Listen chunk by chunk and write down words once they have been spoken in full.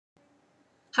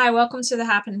Hi, welcome to the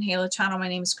Happenin Halo channel. My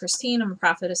name is Christine. I'm a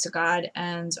prophetess of God,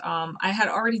 and I had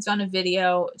already done a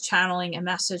video channeling a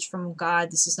message from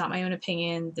God. This is not my own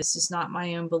opinion. This is not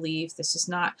my own belief. This is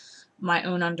not my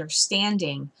own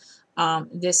understanding.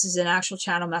 This is an actual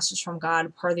channel message from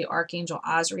God per the Archangel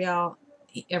Azrael.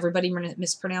 Everybody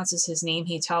mispronounces his name.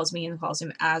 He tells me and calls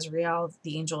him Azrael.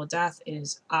 The angel of death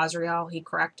is Azrael. He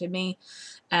corrected me.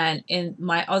 And in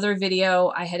my other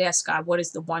video, I had asked God, what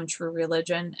is the one true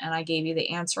religion? And I gave you the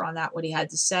answer on that, what he had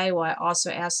to say. Well, I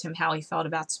also asked him how he felt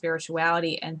about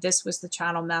spirituality. And this was the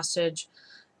channel message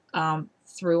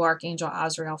through Archangel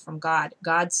Azrael from God.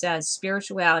 God says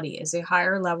spirituality is a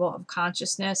higher level of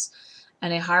consciousness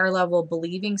and a higher level of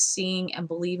believing, seeing, and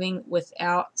believing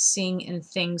without seeing in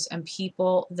things and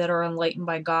people that are enlightened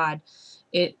by God.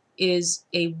 It is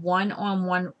a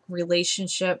one-on-one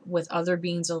relationship with other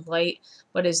beings of light,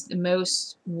 but is the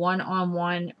most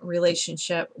one-on-one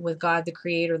relationship with God the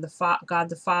Creator, God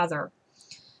the Father.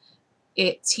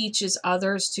 It teaches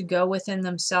others to go within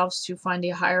themselves to find a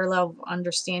higher level of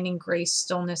understanding, grace,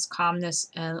 stillness,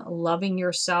 calmness, and loving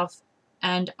yourself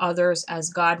and others as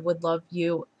God would love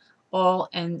you all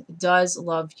and does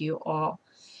love you all.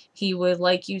 He would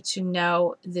like you to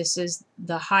know this is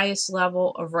the highest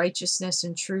level of righteousness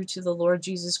and true to the Lord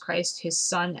Jesus Christ, his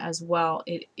Son, as well.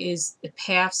 It is the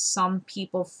path some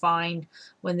people find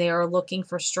when they are looking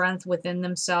for strength within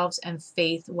themselves and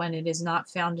faith when it is not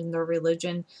found in their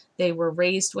religion they were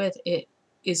raised with. It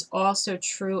is also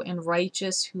true and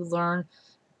righteous who learn.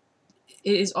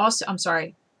 It is also, I'm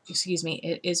sorry, excuse me,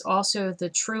 it is also the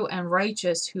true and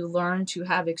righteous who learn to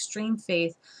have extreme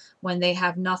faith when they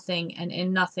have nothing, and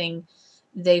in nothing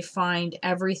they find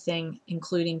everything,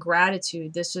 including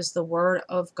gratitude. This is the word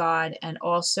of God, and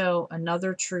also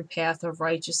another true path of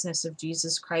righteousness of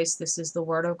Jesus Christ. This is the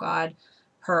word of God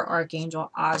per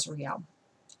Archangel Azrael.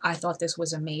 I thought this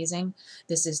was amazing.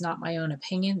 This is not my own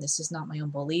opinion. This is not my own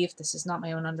belief. This is not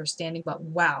my own understanding. But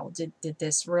wow, did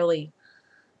this really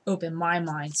open my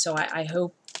mind. So I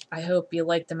hope you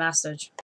like the message.